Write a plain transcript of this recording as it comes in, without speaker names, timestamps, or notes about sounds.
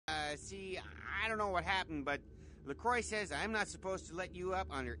see, I don't know what happened, but LaCroix says I'm not supposed to let you up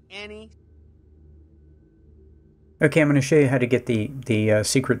under any... Okay, I'm going to show you how to get the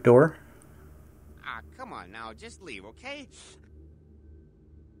secret door. Ah, come on now, just leave, okay?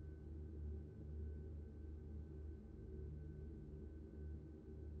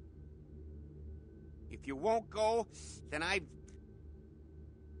 If you won't go, then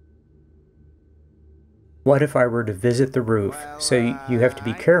What if I were to visit the roof? Well, So you have to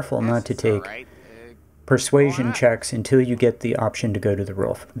be careful not to take persuasion checks until you get the option to go to the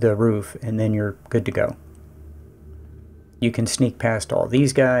roof, and then you're good to go. You can sneak past all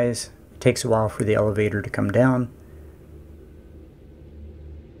these guys. It takes a while for the elevator to come down.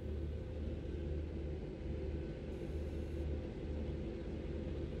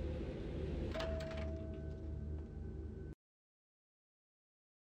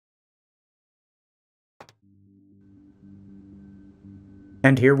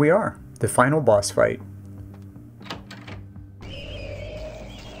 And here we are, the final boss fight.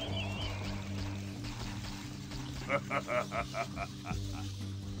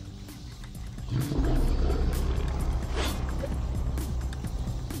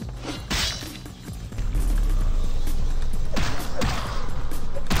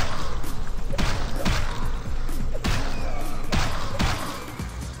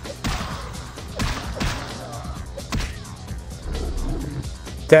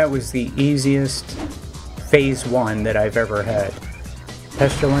 That was the easiest phase 1 that I've ever had.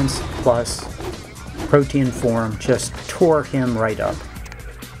 Pestilence plus protein form just tore him right up.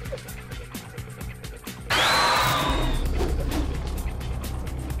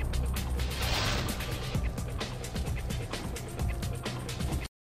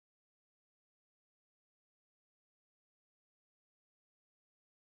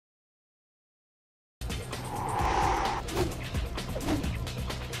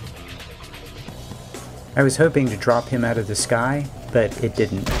 I was hoping to drop him out of the sky, but it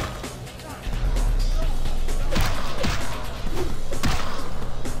didn't.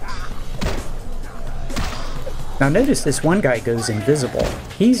 Now notice this one guy goes invisible.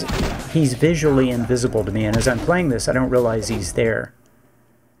 He's visually invisible to me, and as I'm playing this, I don't realize he's there.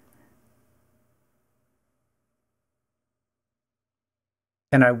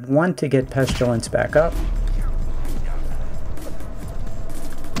 And I want to get Pestilence back up.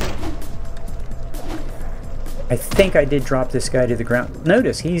 I think I did drop this guy to the ground.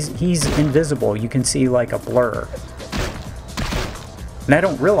 Notice, he's invisible. You can see like a blur. And I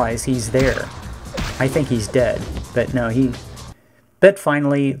don't realize he's there. I think he's dead. But no, But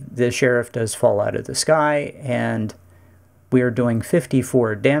finally, the sheriff does fall out of the sky, and we are doing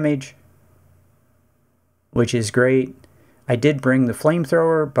 54 damage, which is great. I did bring the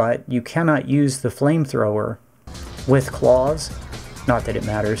flamethrower, but you cannot use the flamethrower with claws. Not that it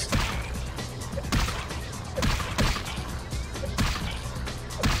matters.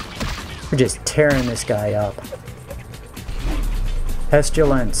 We're just tearing this guy up.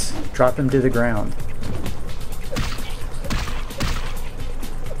 Pestilence. Drop him to the ground.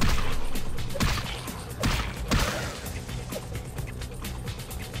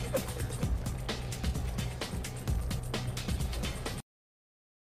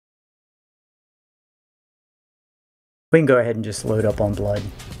 We can go ahead and just load up on blood.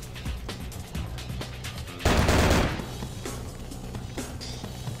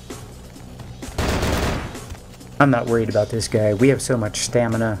 I'm not worried about this guy. We have so much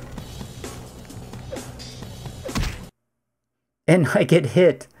stamina. And I get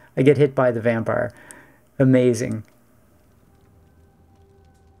hit. I get hit by the vampire. Amazing.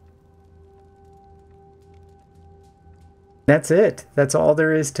 That's it. That's all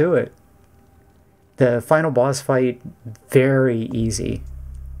there is to it. The final boss fight, very easy.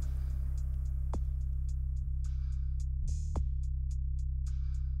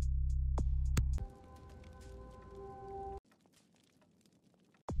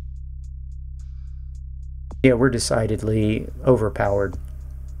 Yeah, we're decidedly overpowered.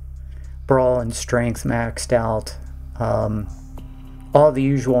 Brawl and strength maxed out. All the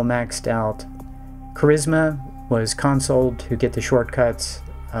usual maxed out. Charisma was consoled to get the shortcuts.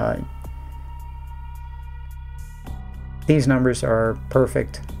 These numbers are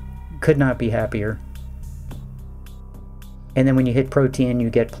perfect. Could not be happier. And then when you hit protein, you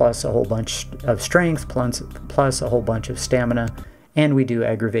get plus a whole bunch of strength, plus a whole bunch of stamina. And we do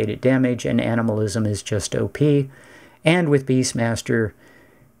aggravated damage, and animalism is just OP. And with Beastmaster,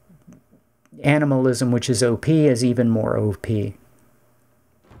 animalism, which is OP, is even more OP.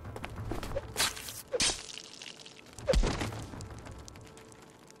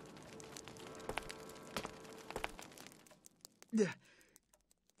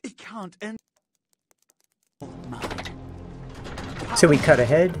 can't end. So we cut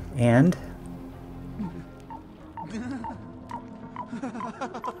ahead, and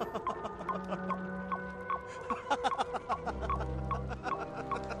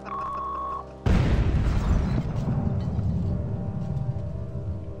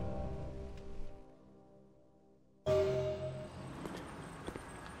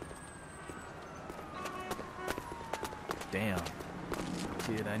Damn.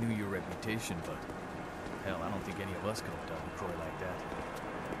 Kid, I knew your reputation, but hell, I don't think any of us could have done LaCroix like that.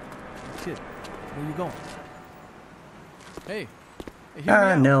 Kid, where you going? Hey. Hey, hear me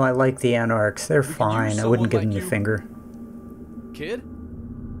out. no, I like the Anarchs. They're fine. I wouldn't give them the finger. Kid?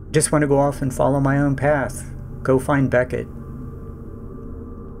 Just want to go off and follow my own path. Go find Beckett.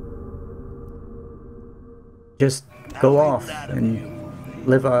 Just go off and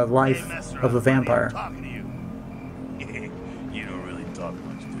live a life of a vampire. You don't really talk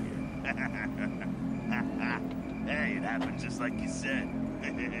much, do you? Hey, it happened just like you said.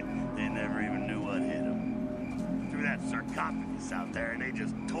 They never even knew what hit them. Threw that sarcophagus out there and they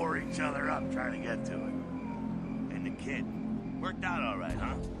just tore each other up trying to get to it. And the kid worked out all right,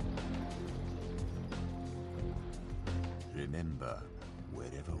 huh? Remember,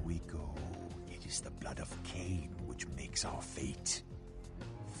 wherever we go, it is the blood of Cain which makes our fate.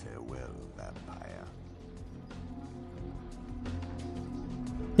 Farewell, vampire.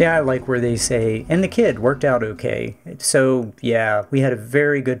 Yeah, I like where they say, and the kid worked out okay. So, yeah, we had a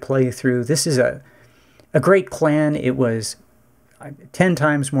very good playthrough. This is a great clan. It was 10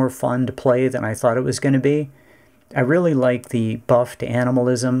 times more fun to play than I thought it was going to be. I really like the buff to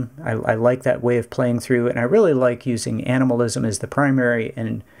animalism. I like that way of playing through, and I really like using animalism as the primary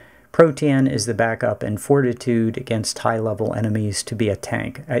and Protean as the backup, and fortitude against high-level enemies to be a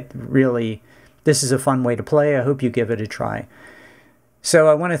tank. This is a fun way to play. I hope you give it a try. So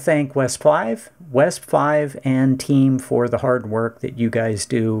I want to thank Wesp5 and team for the hard work that you guys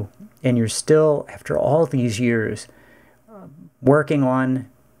do, and you're still, after all these years, working on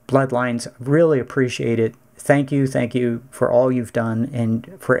Bloodlines. Really appreciate it. Thank you for all you've done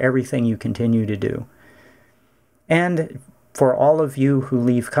and for everything you continue to do. And for all of you who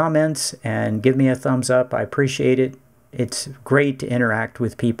leave comments and give me a thumbs up, I appreciate it. It's great to interact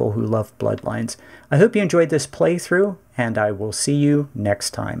with people who love Bloodlines. I hope you enjoyed this playthrough, and I will see you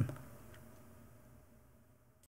next time.